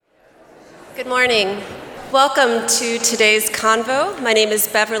Good morning. Welcome to today's Convo. My name is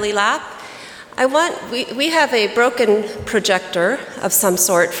Beverly Lapp. We have a broken projector of some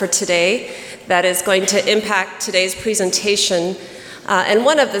sort for today that is going to impact today's presentation. And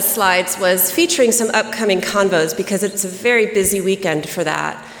one of the slides was featuring some upcoming convos because it's a very busy weekend for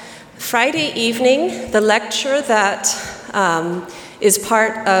that. Friday evening, the lecture that is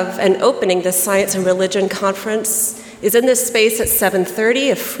part of an opening the Science and Religion Conference is in this space at 7:30,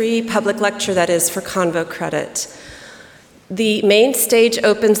 a free public lecture that is for Convo credit. The main stage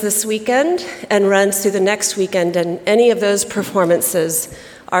opens this weekend and runs through the next weekend, and any of those performances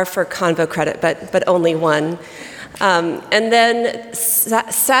are for Convo credit, but only one. And then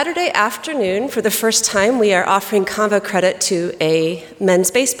Saturday afternoon, for the first time, we are offering Convo credit to a men's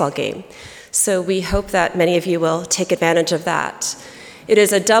baseball game. So we hope that many of you will take advantage of that. It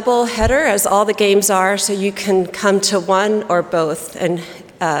is a double header, as all the games are, so you can come to one or both and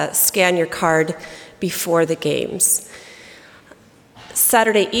scan your card before the games.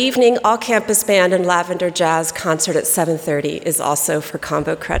 Saturday evening, all-campus band and Lavender Jazz concert at 7:30 is also for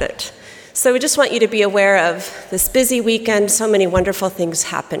Convo credit. So we just want you to be aware of this busy weekend, so many wonderful things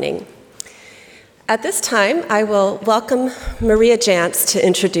happening. At this time, I will welcome Maria Jantz to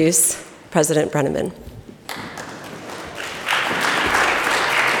introduce President Brenneman.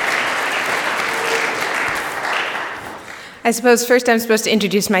 I suppose first I'm supposed to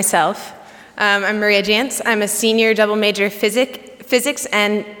introduce myself. I'm Maria Jantz. I'm a senior double major physics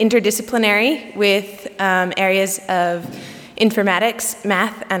and interdisciplinary with areas of informatics,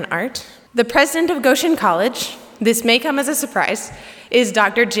 math, and art. The president of Goshen College, this may come as a surprise, is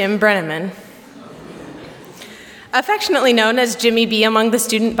Dr. Jim Brenneman. Affectionately known as Jimmy B among the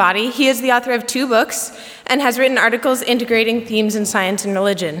student body, he is the author of 2 books and has written articles integrating themes in science and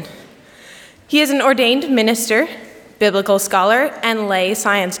religion. He is an ordained minister, biblical scholar, and lay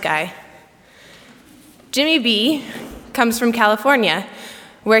science guy. Jimmy B comes from California,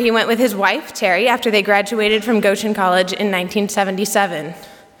 where he went with his wife, Terry, after they graduated from Goshen College in 1977.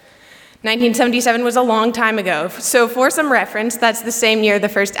 1977 was a long time ago, so for some reference, that's the same year the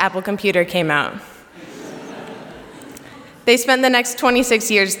first Apple computer came out. They spent the next 26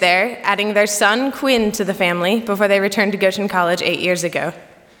 years there, adding their son, Quinn, to the family before they returned to Goshen College 8 years ago.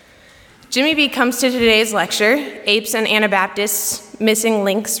 Jimmy B comes to today's lecture, Apes and Anabaptists, Missing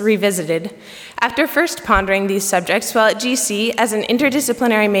Links Revisited, after first pondering these subjects while at GC as an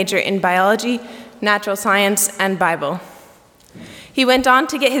interdisciplinary major in biology, natural science, and Bible. He went on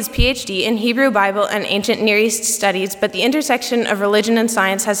to get his Ph.D. in Hebrew Bible and ancient Near East studies, but the intersection of religion and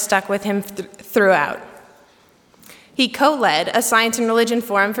science has stuck with him throughout. He co-led a science and religion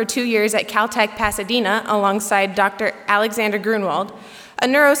forum for 2 years at Caltech Pasadena alongside Dr. Alexander Grunwald, a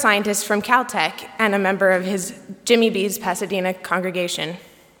neuroscientist from Caltech and a member of his Jimmy B's Pasadena congregation.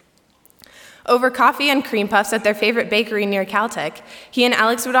 Over coffee and cream puffs at their favorite bakery near Caltech, he and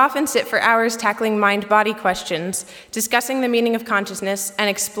Alex would often sit for hours tackling mind-body questions, discussing the meaning of consciousness, and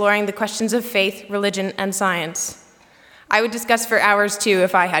exploring the questions of faith, religion, and science. I would discuss for hours, too,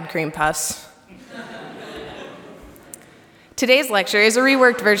 if I had cream puffs. Today's lecture is a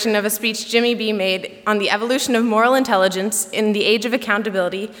reworked version of a speech Jimmy B made on the evolution of moral intelligence in the age of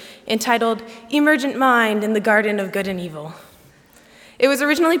accountability, entitled Emergent Mind in the Garden of Good and Evil. It was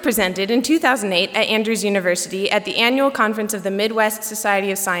originally presented in 2008 at Andrews University at the annual conference of the Midwest Society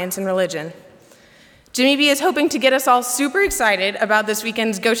of Science and Religion. Jimmy B is hoping to get us all super excited about this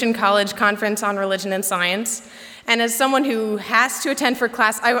weekend's Goshen College Conference on Religion and Science. And as someone who has to attend for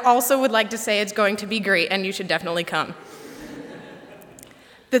class, I also would like to say it's going to be great and you should definitely come.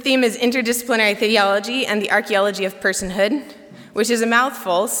 The theme is interdisciplinary theology and the archaeology of personhood, which is a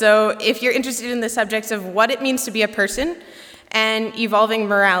mouthful, so if you're interested in the subjects of what it means to be a person and evolving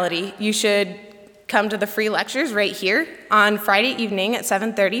morality, you should come to the free lectures right here on Friday evening at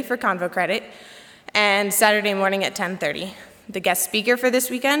 7:30 for Convo credit and Saturday morning at 10:30. The guest speaker for this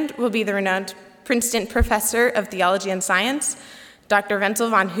weekend will be the renowned Princeton Professor of Theology and Science, Dr. Wenzel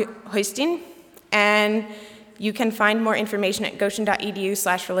von Heustin, and you can find more information at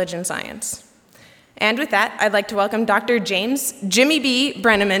goshen.edu/religionscience. And with that, I'd like to welcome Dr. James Jimmy B.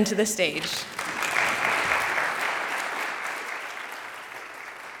 Brenneman to the stage.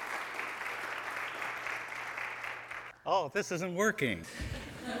 Oh, this isn't working.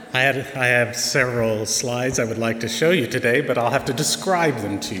 I have several slides I would like to show you today, but I'll have to describe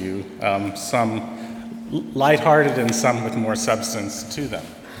them to you, some lighthearted and some with more substance to them.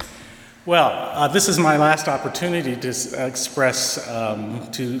 Well, this is my last opportunity to express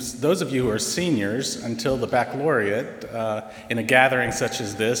to those of you who are seniors until the baccalaureate in a gathering such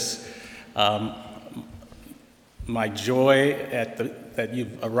as this, my joy at the that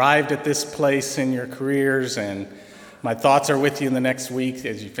you've arrived at this place in your careers, and my thoughts are with you in the next week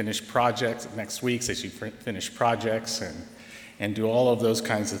as you finish projects, finish projects and do all of those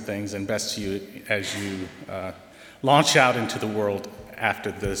kinds of things, and best to you as you launch out into the world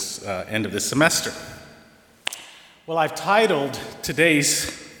after this end of this semester. Well, I've titled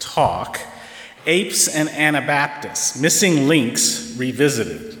today's talk, Apes and Anabaptists, Missing Links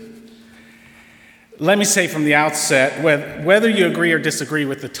Revisited. Let me say from the outset, whether you agree or disagree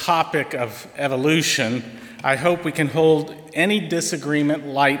with the topic of evolution, I hope we can hold any disagreement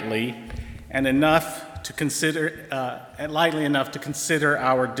lightly enough to consider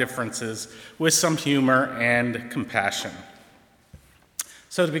our differences with some humor and compassion.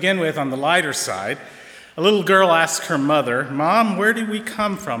 So to begin with, on the lighter side, a little girl asks her mother, "Mom, where did we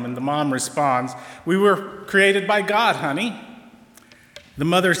come from?" And the mom responds, "We were created by God, honey." The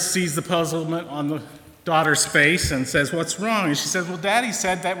mother sees the puzzlement on the daughter's face and says, "What's wrong?" And she says, "Well, Daddy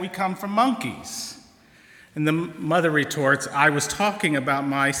said that we come from monkeys." And the mother retorts, "I was talking about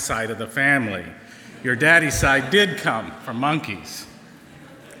my side of the family. Your daddy's side did come from monkeys."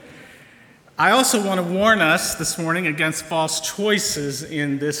 I also want to warn us this morning against false choices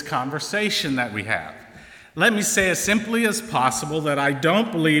in this conversation that we have. Let me say as simply as possible that I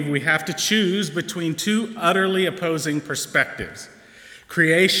don't believe we have to choose between two utterly opposing perspectives,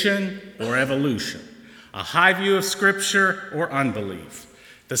 creation or evolution, a high view of Scripture or unbelief,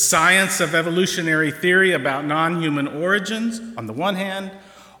 the science of evolutionary theory about non-human origins on the one hand,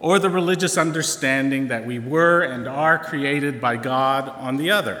 or the religious understanding that we were and are created by God on the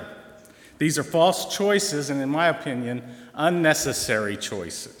other. These are false choices and, in my opinion, unnecessary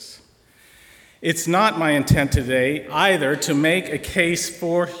choices. It's not my intent today either to make a case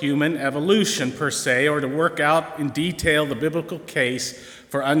for human evolution per se, or to work out in detail the biblical case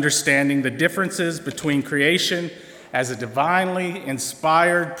for understanding the differences between creation as a divinely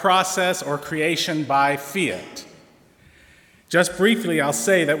inspired process or creation by fiat. Just briefly, I'll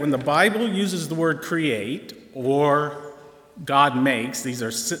say that when the Bible uses the word create or God makes, these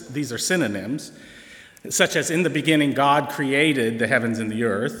are synonyms, such as in the beginning God created the heavens and the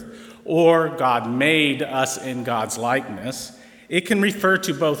earth, or God made us in God's likeness, it can refer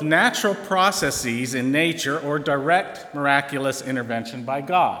to both natural processes in nature or direct miraculous intervention by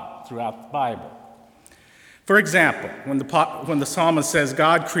God throughout the Bible. For example, when the psalmist says,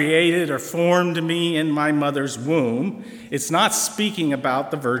 "God created or formed me in my mother's womb," it's not speaking about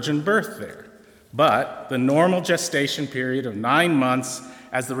the virgin birth there, but the normal gestation period of 9 months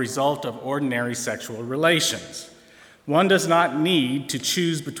as the result of ordinary sexual relations. One does not need to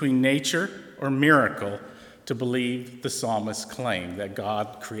choose between nature or miracle to believe the psalmist's claim that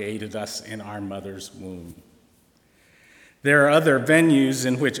God created us in our mother's womb. There are other venues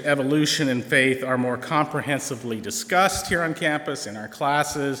in which evolution and faith are more comprehensively discussed here on campus, in our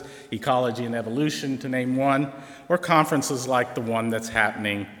classes, ecology and evolution, to name one, or conferences like the one that's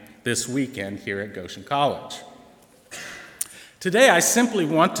happening this weekend here at Goshen College. Today, I simply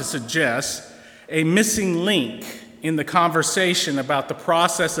want to suggest a missing link in the conversation about the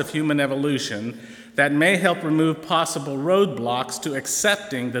process of human evolution that may help remove possible roadblocks to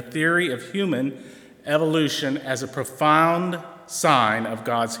accepting the theory of human evolution as a profound sign of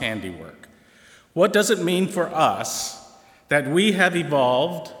God's handiwork. What does it mean for us that we have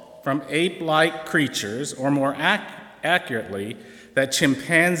evolved from ape-like creatures, or more accurately, that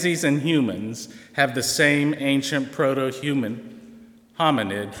chimpanzees and humans have the same ancient proto-human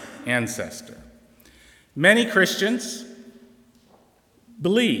hominid ancestor? Many Christians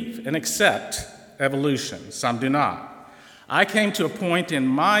believe and accept evolution. Some do not. I came to a point in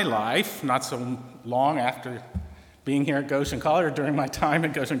my life, not so long after being here at Goshen College, or during my time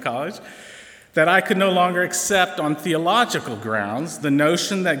at Goshen College, that I could no longer accept on theological grounds the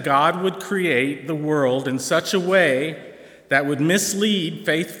notion that God would create the world in such a way that would mislead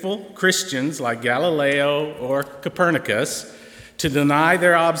faithful Christians like Galileo or Copernicus to deny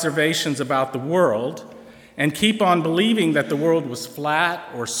their observations about the world and keep on believing that the world was flat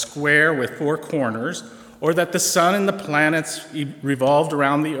or square with four corners, or that the sun and the planets revolved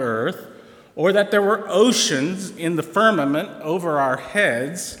around the earth, or that there were oceans in the firmament over our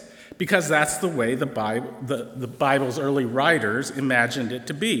heads, because that's the way the Bible's early writers imagined it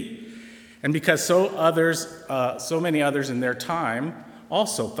to be. And because so many others in their time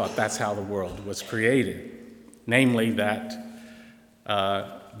also thought that's how the world was created, namely that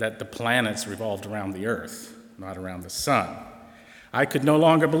the planets revolved around the earth, not around the sun. I could no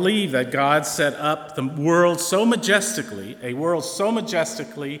longer believe that God set up the world so majestically,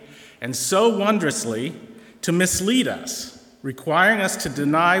 and so wondrously to mislead us, requiring us to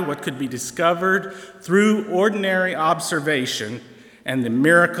deny what could be discovered through ordinary observation and the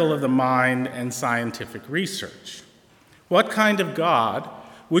miracle of the mind and scientific research. What kind of God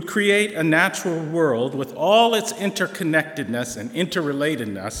would create a natural world with all its interconnectedness and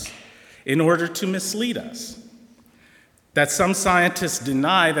interrelatedness in order to mislead us? That some scientists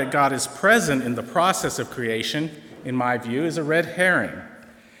deny that God is present in the process of creation, in my view, is a red herring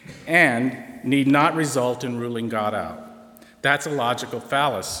and need not result in ruling God out. That's a logical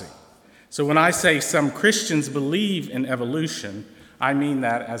fallacy. So when I say some Christians believe in evolution, I mean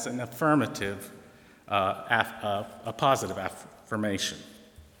that as an affirmative, a positive affirmation.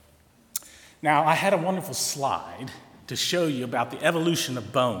 Now, I had a wonderful slide to show you about the evolution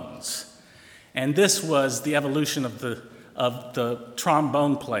of bones. And this was the evolution of the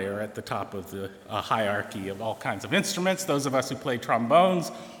trombone player at the top of the hierarchy of all kinds of instruments. Those of us who play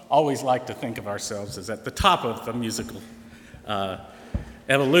trombones always like to think of ourselves as at the top of the musical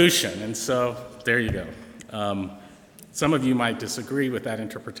evolution. And so there you go. Some of you might disagree with that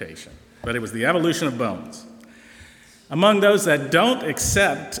interpretation, but it was the evolution of bones. Among those that do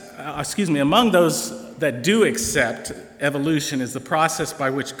accept evolution is the process by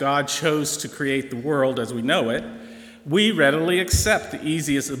which God chose to create the world as we know it. We readily accept the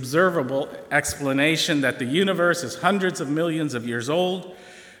easiest observable explanation that the universe is hundreds of millions of years old.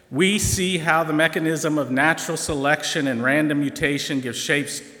 We see how the mechanism of natural selection and random mutation gives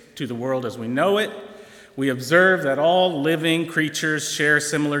shapes to the world as we know it. We observe that all living creatures share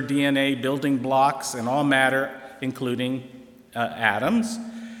similar DNA building blocks and all matter, including atoms.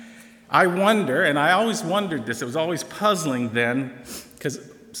 I wonder, and I always wondered this, it was always puzzling then, because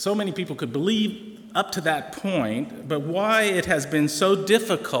so many people could believe up to that point, but why it has been so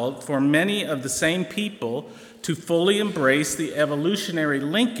difficult for many of the same people to fully embrace the evolutionary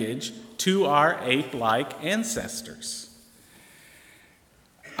linkage to our ape-like ancestors.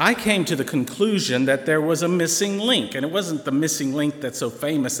 I came to the conclusion that there was a missing link, and it wasn't the missing link that's so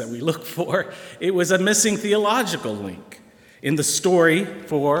famous that we look for. It was a missing theological link in the story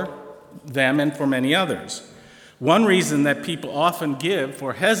for them and for many others. One reason that people often give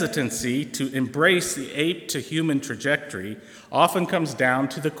for hesitancy to embrace the ape-to-human trajectory often comes down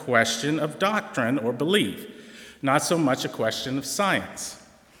to the question of doctrine or belief, not so much a question of science.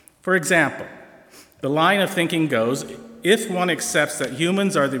 For example, the line of thinking goes, if one accepts that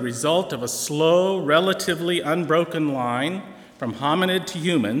humans are the result of a slow, relatively unbroken line from hominid to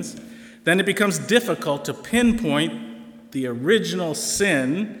humans, then it becomes difficult to pinpoint the original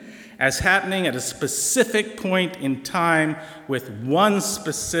sin as happening at a specific point in time with one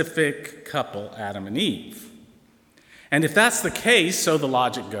specific couple, Adam and Eve. And if that's the case, so the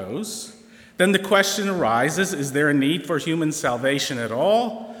logic goes, then the question arises, is there a need for human salvation at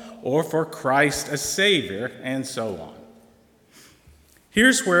all, or for Christ as Savior, and so on?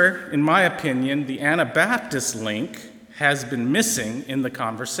 Here's where, in my opinion, the Anabaptist link has been missing in the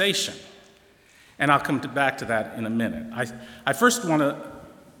conversation. And I'll come back to that in a minute. I first want to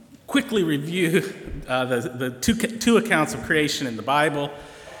quickly review the two accounts of creation in the Bible.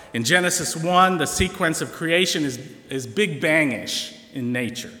 In Genesis 1, the sequence of creation is Big Bang-ish in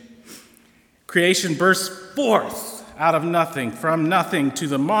nature. Creation bursts forth out of nothing, from nothing, to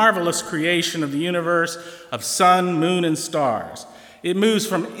the marvelous creation of the universe of sun, moon, and stars. It moves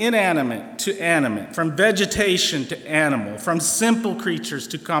from inanimate to animate, from vegetation to animal, from simple creatures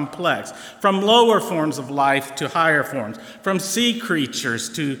to complex, from lower forms of life to higher forms, from sea creatures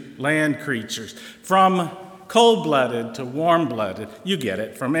to land creatures, from cold-blooded to warm-blooded, you get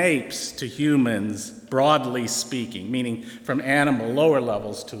it, from apes to humans, broadly speaking, meaning from animal lower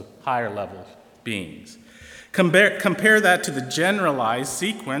levels to higher level beings. Compare that to the generalized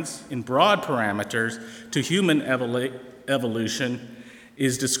sequence in broad parameters to human evolution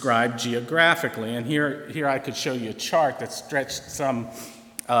is described geographically. And here I could show you a chart that stretched some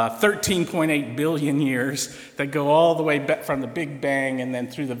 13.8 billion years that go all the way back from the Big Bang and then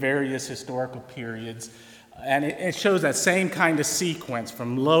through the various historical periods. And it shows that same kind of sequence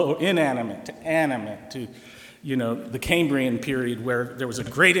from low inanimate to animate to the Cambrian period, where there was a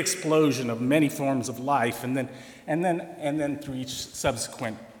great explosion of many forms of life, and then through each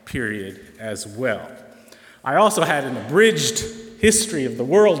subsequent period as well. I also had an abridged history of the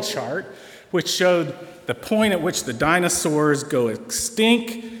world chart, which showed the point at which the dinosaurs go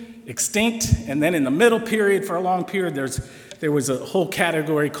extinct, and then in the middle period, for a long period, there was a whole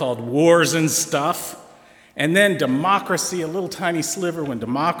category called wars and stuff. And then democracy, a little tiny sliver when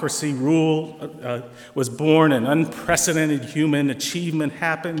democracy rule was born and unprecedented human achievement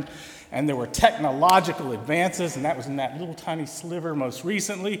happened. And there were technological advances, and that was in that little tiny sliver most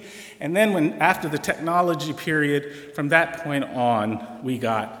recently. And then after the technology period, from that point on,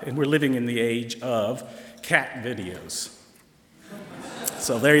 we're living in the age of cat videos.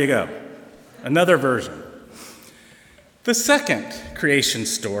 So there you go. Another version. The second creation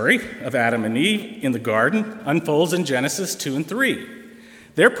story of Adam and Eve in the garden unfolds in Genesis 2 and 3.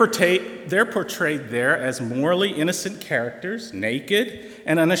 They're portrayed there as morally innocent characters, naked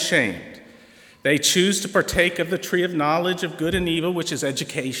and unashamed. They choose to partake of the tree of knowledge of good and evil, which is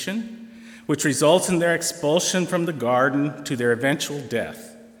education, which results in their expulsion from the garden to their eventual death.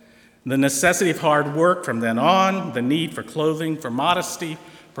 The necessity of hard work from then on, the need for clothing, for modesty,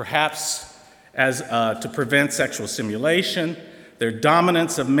 perhaps as to prevent sexual simulation. Their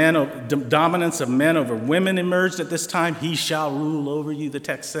dominance of men over women emerged at this time. He shall rule over you, the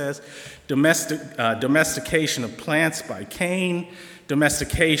text says. Domestication of plants by Cain.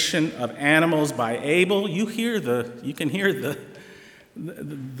 Domestication of animals by Abel. You can hear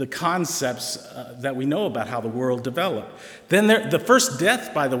the concepts that we know about how the world developed. Then the first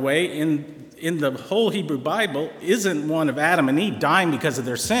death, by the way, in the whole Hebrew Bible isn't one of Adam and Eve dying because of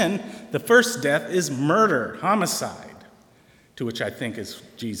their sin. The first death is murder, homicide, to which I think is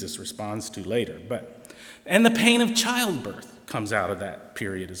Jesus responds to later. And the pain of childbirth comes out of that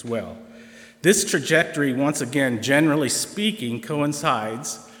period as well. This trajectory, once again, generally speaking,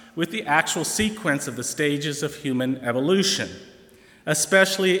 coincides with the actual sequence of the stages of human evolution,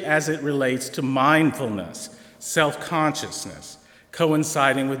 especially as it relates to mindfulness, self-consciousness,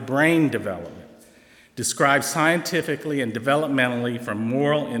 coinciding with brain development, described scientifically and developmentally from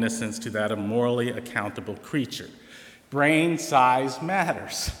moral innocence to that of morally accountable creature. Brain size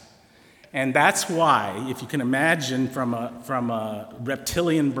matters. And that's why, if you can imagine from a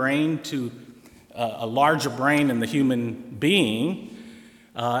reptilian brain to a larger brain in the human being,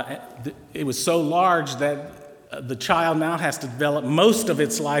 it was so large that the child now has to develop most of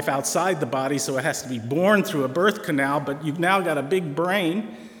its life outside the body, so it has to be born through a birth canal, but you've now got a big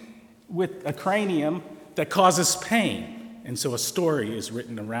brain with a cranium that causes pain. And so a story is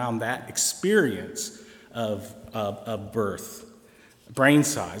written around that experience of birth, brain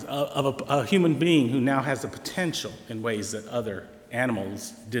size, of a human being who now has the potential in ways that other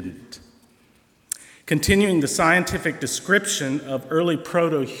animals didn't. Continuing the scientific description of early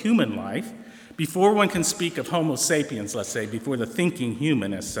proto-human life, before one can speak of Homo sapiens, let's say, before the thinking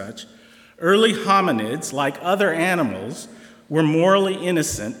human as such, early hominids, like other animals, were morally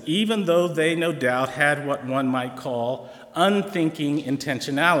innocent, even though they no doubt had what one might call unthinking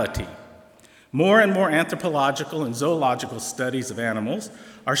intentionality. More and more anthropological and zoological studies of animals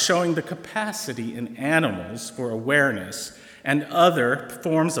are showing the capacity in animals for awareness and other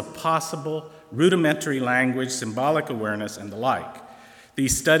forms of possible rudimentary language, symbolic awareness, and the like.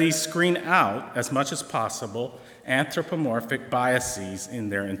 These studies screen out, as much as possible, anthropomorphic biases in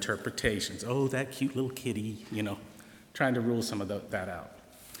their interpretations. Oh, that cute little kitty, trying to rule some of that out.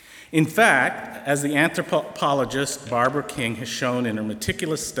 In fact, as the anthropologist Barbara King has shown in her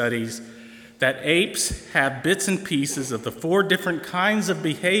meticulous studies, that apes have bits and pieces of the 4 different kinds of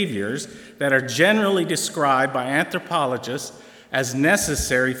behaviors that are generally described by anthropologists as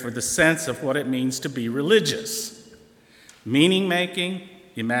necessary for the sense of what it means to be religious: meaning-making,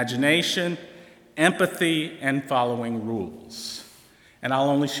 imagination, empathy, and following rules. And I'll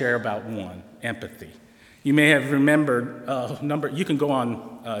only share about one: empathy. You may have remembered you can go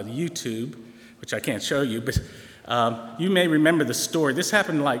on YouTube, which I can't show you, but you may remember the story. This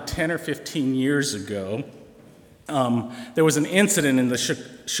happened like 10 or 15 years ago. There was an incident in the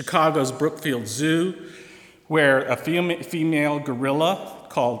Chicago's Brookfield Zoo where a female gorilla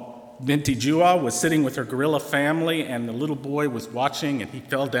called Binti Jua was sitting with her gorilla family, and the little boy was watching, and he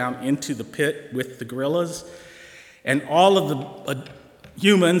fell down into the pit with the gorillas. And all of the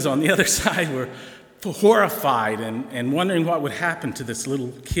humans on the other side were horrified and wondering what would happen to this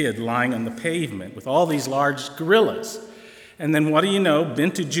little kid lying on the pavement with all these large gorillas. And then what do you know?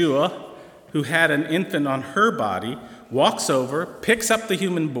 Binti Jua, who had an infant on her body, walks over, picks up the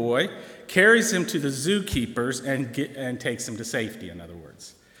human boy, carries him to the zookeepers, and takes him to safety, in other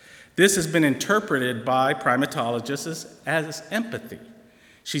words. This has been interpreted by primatologists as empathy.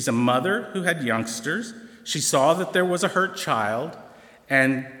 She's a mother who had youngsters. She saw that there was a hurt child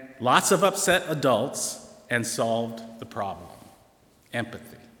and lots of upset adults and solved the problem.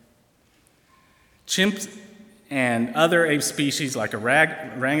 Empathy. Chimps and other ape species like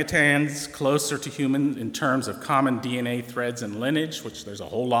orangutans, closer to humans in terms of common DNA threads and lineage, which there's a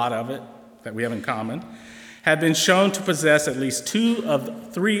whole lot of it that we have in common, have been shown to possess at least 2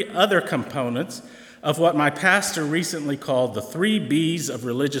 of 3 other components of what my pastor recently called the 3 B's of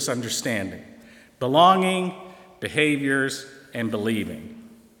religious understanding: belonging, behaviors, and believing.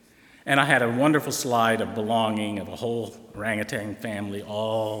 And I had a wonderful slide of belonging, of a whole orangutan family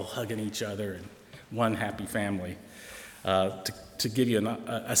all hugging each other, and one happy family to to give you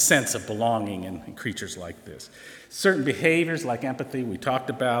a sense of belonging in creatures like this. Certain behaviors like empathy we talked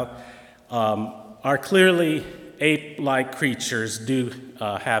about are clearly ape-like creatures do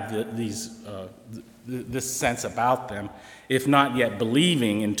have this sense about them, if not yet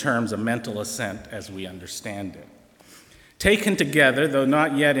believing in terms of mental assent as we understand it. Taken together, though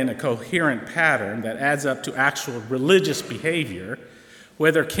not yet in a coherent pattern that adds up to actual religious behavior,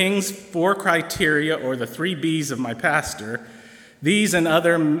 whether King's 4 criteria or the 3 B's of my pastor, these and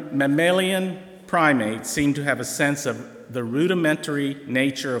other mammalian primates seem to have a sense of the rudimentary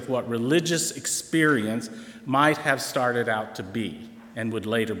nature of what religious experience might have started out to be and would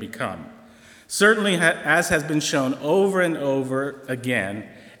later become. Certainly, as has been shown over and over again,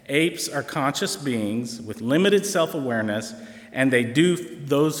 apes are conscious beings with limited self-awareness, and they do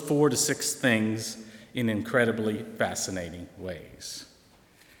those 4 to 6 things in incredibly fascinating ways.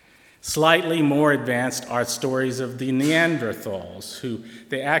 Slightly more advanced are stories of the Neanderthals, who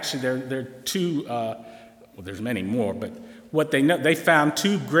they're 2, well, there's many more, but what they know, they found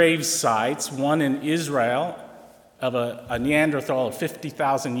 2 grave sites, one in Israel of a Neanderthal of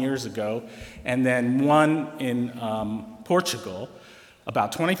 50,000 years ago, and then one in Portugal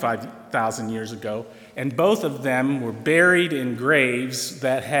about 25,000 years ago, and both of them were buried in graves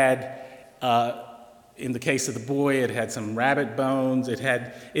that had, in the case of the boy, it had some rabbit bones, it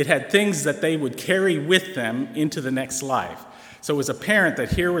had things that they would carry with them into the next life. So it was apparent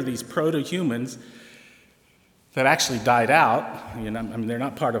that here were these proto-humans that actually died out. They're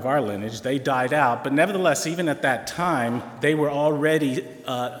not part of our lineage, they died out, but nevertheless, even at that time, they were already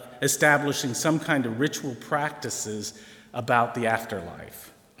establishing some kind of ritual practices about the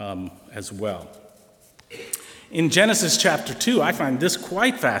afterlife as well. In Genesis chapter 2, I find this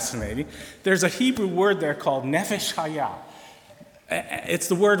quite fascinating. There's a Hebrew word there called nefesh hayah. It's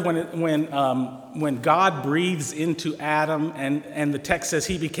the word when God breathes into Adam, and the text says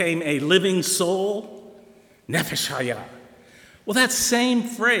he became a living soul. Nefesh hayah. Well, that same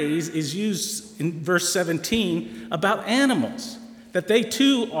phrase is used in verse 17 about animals, that they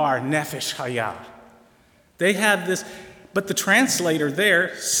too are nefesh hayah. They have this, but the translator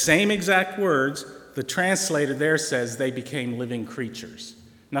there, same exact words, the translator there says they became living creatures.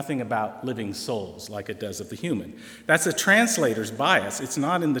 Nothing about living souls like it does of the human. That's a translator's bias. It's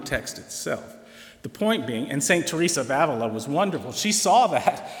not in the text itself. The point being, and St. Teresa of Avila was wonderful. She saw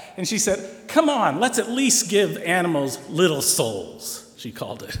that and she said, come on, let's at least give animals little souls, she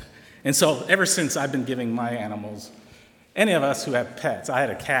called it. And so ever since I've been giving my animals, any of us who have pets, I had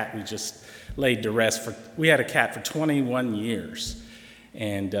a cat we just laid to rest we had a cat for 21 years.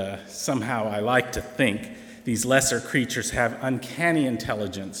 And somehow I like to think these lesser creatures have uncanny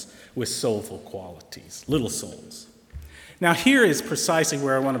intelligence with soulful qualities, little souls. Now here is precisely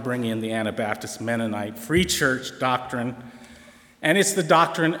where I want to bring in the Anabaptist Mennonite Free Church doctrine, and it's the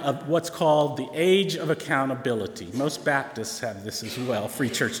doctrine of what's called the age of accountability. Most Baptists have this as well, Free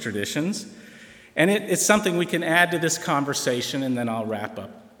Church traditions, and it's something we can add to this conversation, and then I'll wrap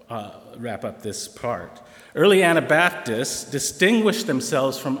up this part. Early Anabaptists distinguished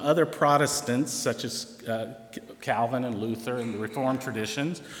themselves from other Protestants, such as Calvin and Luther and the Reformed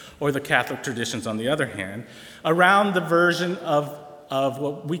traditions, or the Catholic traditions on the other hand, around the version of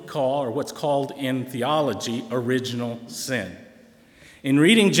what we call, or what's called in theology, original sin. In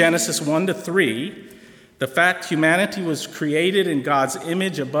reading Genesis 1-3, the fact humanity was created in God's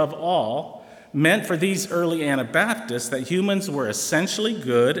image above all meant for these early Anabaptists that humans were essentially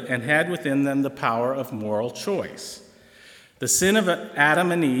good and had within them the power of moral choice. The sin of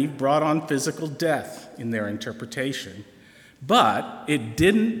Adam and Eve brought on physical death in their interpretation, but it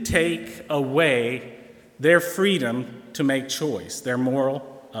didn't take away their freedom to make choice, their moral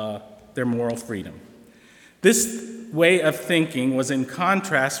freedom. This way of thinking was in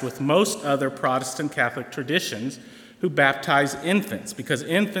contrast with most other Protestant Catholic traditions who baptized infants, because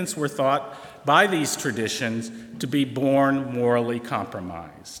infants were thought by these traditions to be born morally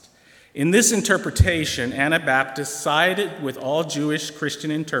compromised. In this interpretation, Anabaptists sided with all Jewish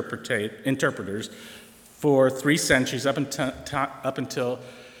Christian interpreters for 3 centuries up until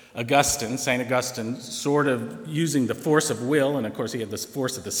Augustine, St. Augustine, sort of using the force of will, and of course he had the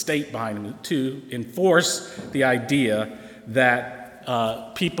force of the state behind him, to enforce the idea that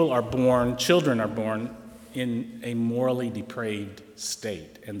children are born in a morally depraved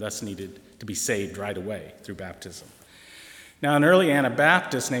state and thus needed to be saved right away through baptism. Now, an early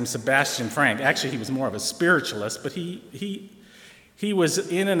Anabaptist named Sebastian Frank, actually he was more of a spiritualist, but he was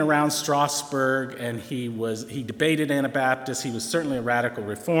in and around Strasbourg, and he debated Anabaptists. He was certainly a radical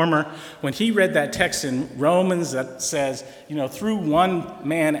reformer. When he read that text in Romans that says, through one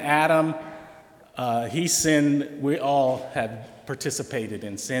man, Adam, he sinned, we all have participated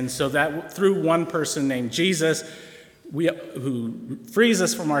in sin, so that through one person named Jesus, who frees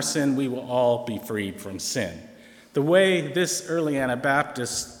us from our sin, we will all be freed from sin. The way this early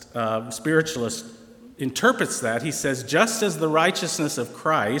Anabaptist spiritualist interprets that, he says, just as the righteousness of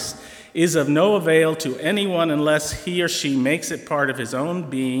Christ is of no avail to anyone unless he or she makes it part of his own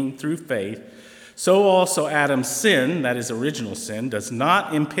being through faith, so also Adam's sin, that is original sin, does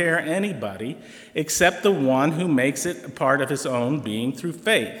not impair anybody except the one who makes it a part of his own being through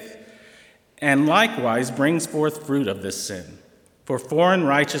faith, and likewise brings forth fruit of this sin. For foreign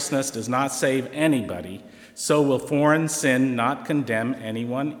righteousness does not save anybody, so will foreign sin not condemn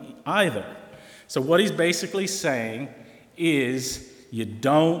anyone either. So what he's basically saying is you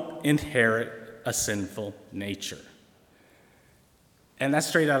don't inherit a sinful nature. And that's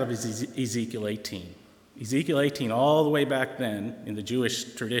straight out of Ezekiel 18. Ezekiel 18, all the way back then in the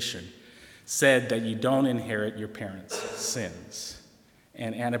Jewish tradition, said that you don't inherit your parents' sins.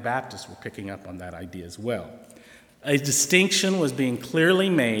 And Anabaptists were picking up on that idea as well. A distinction was being clearly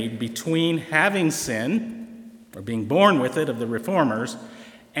made between having sin, or being born with it, of the Reformers,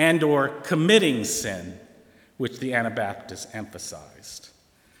 and or committing sin, which the Anabaptists emphasized.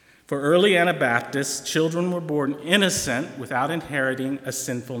 For early Anabaptists, children were born innocent without inheriting a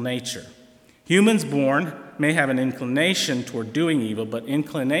sinful nature. Humans born may have an inclination toward doing evil, but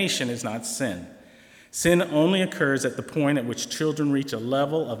inclination is not sin. Sin only occurs at the point at which children reach a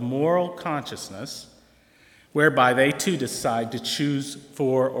level of moral consciousness whereby they too decide to choose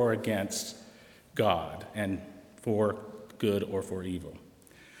for or against God, and for good or for evil.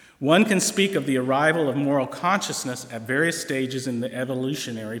 One can speak of the arrival of moral consciousness at various stages in the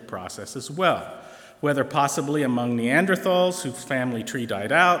evolutionary process as well, whether possibly among Neanderthals whose family tree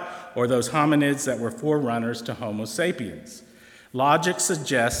died out, or those hominids that were forerunners to Homo sapiens. Logic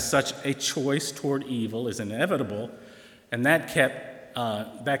suggests such a choice toward evil is inevitable, and that kept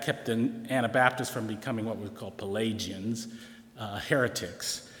the Anabaptists from becoming what we call Pelagians,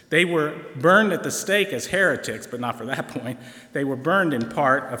 heretics. They were burned at the stake as heretics, but not for that point. They were burned in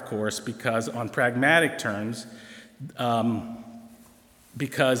part, of course, because on pragmatic terms,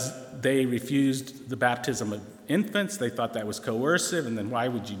 because they refused the baptism of infants. They thought that was coercive, and then why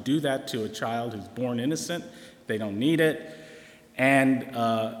would you do that to a child who's born innocent? They don't need it.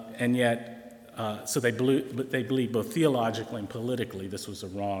 And yet, so they believed both theologically and politically this was a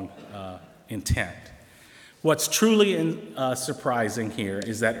wrong intent. What's truly surprising here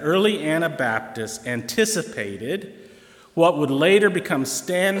is that early Anabaptists anticipated what would later become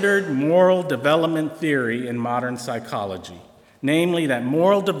standard moral development theory in modern psychology, namely that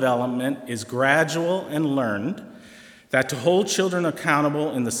moral development is gradual and learned, that to hold children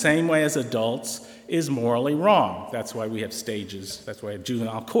accountable in the same way as adults is morally wrong. That's why we have stages, that's why we have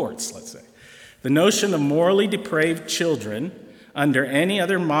juvenile courts, let's say. The notion of morally depraved children under any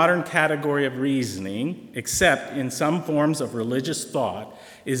other modern category of reasoning, except in some forms of religious thought,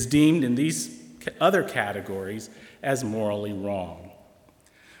 is deemed in these other categories as morally wrong.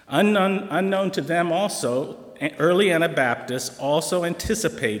 Unknown to them also, early Anabaptists also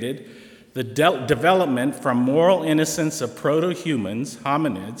anticipated the development from moral innocence of proto-humans,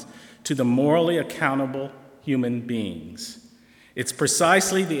 hominids, to the morally accountable human beings. It's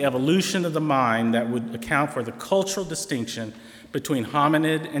precisely the evolution of the mind that would account for the cultural distinction between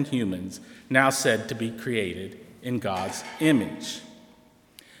hominid and humans, now said to be created in God's image.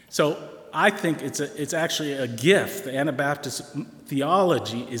 So I think it's actually a gift. The Anabaptist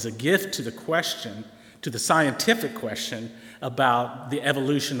theology is a gift to the question, to the scientific question about the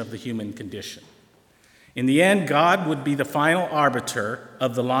evolution of the human condition. In the end, God would be the final arbiter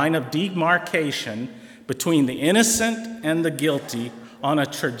of the line of demarcation between the innocent and the guilty on a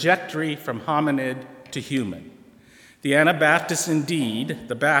trajectory from hominid to human. The Anabaptist, indeed,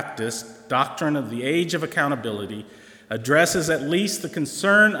 the Baptist doctrine of the age of accountability addresses at least the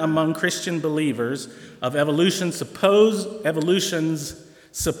concern among Christian believers of evolution's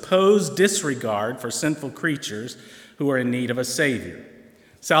supposed disregard for sinful creatures who are in need of a Savior.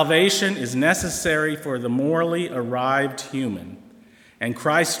 Salvation is necessary for the morally arrived human, and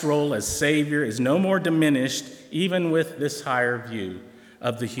Christ's role as Savior is no more diminished even with this higher view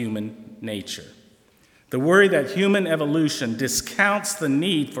of the human nature. The worry that human evolution discounts the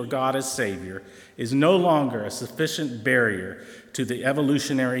need for God as Savior is no longer a sufficient barrier to the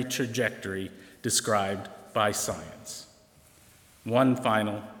evolutionary trajectory described by science. One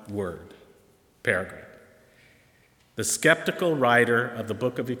final paragraph. The skeptical writer of the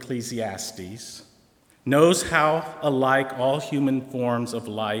book of Ecclesiastes knows how alike all human forms of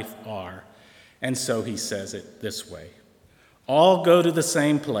life are, and so he says it this way. All go to the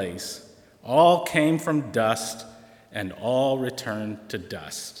same place. All came from dust, and all return to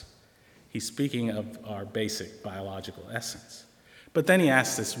dust. He's speaking of our basic biological essence. But then he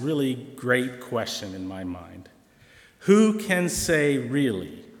asks this really great question in my mind. Who can say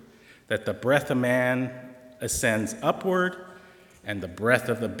really that the breath of man ascends upward and the breath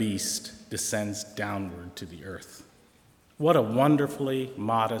of the beast descends downward to the earth? What a wonderfully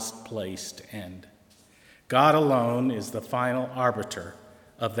modest place to end. God alone is the final arbiter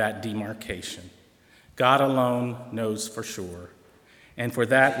of that demarcation. God alone knows for sure. And for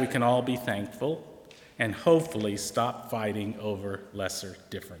that, we can all be thankful and hopefully stop fighting over lesser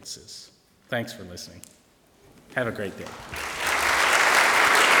differences. Thanks for listening. Have a great day.